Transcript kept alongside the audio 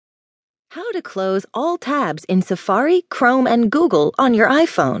How to Close All Tabs in Safari, Chrome, and Google on Your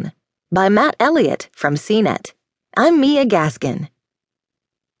iPhone by Elliott from CNET. I'm Mia Gaskin.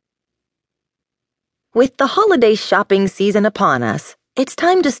 With the holiday shopping season upon us, it's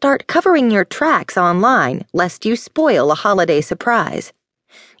time to start covering your tracks online lest you spoil a holiday surprise.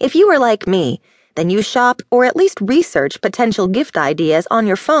 If you are like me, then you shop or at least research potential gift ideas on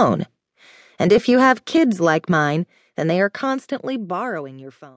your phone. And if you have kids like mine, then they are constantly borrowing your phone.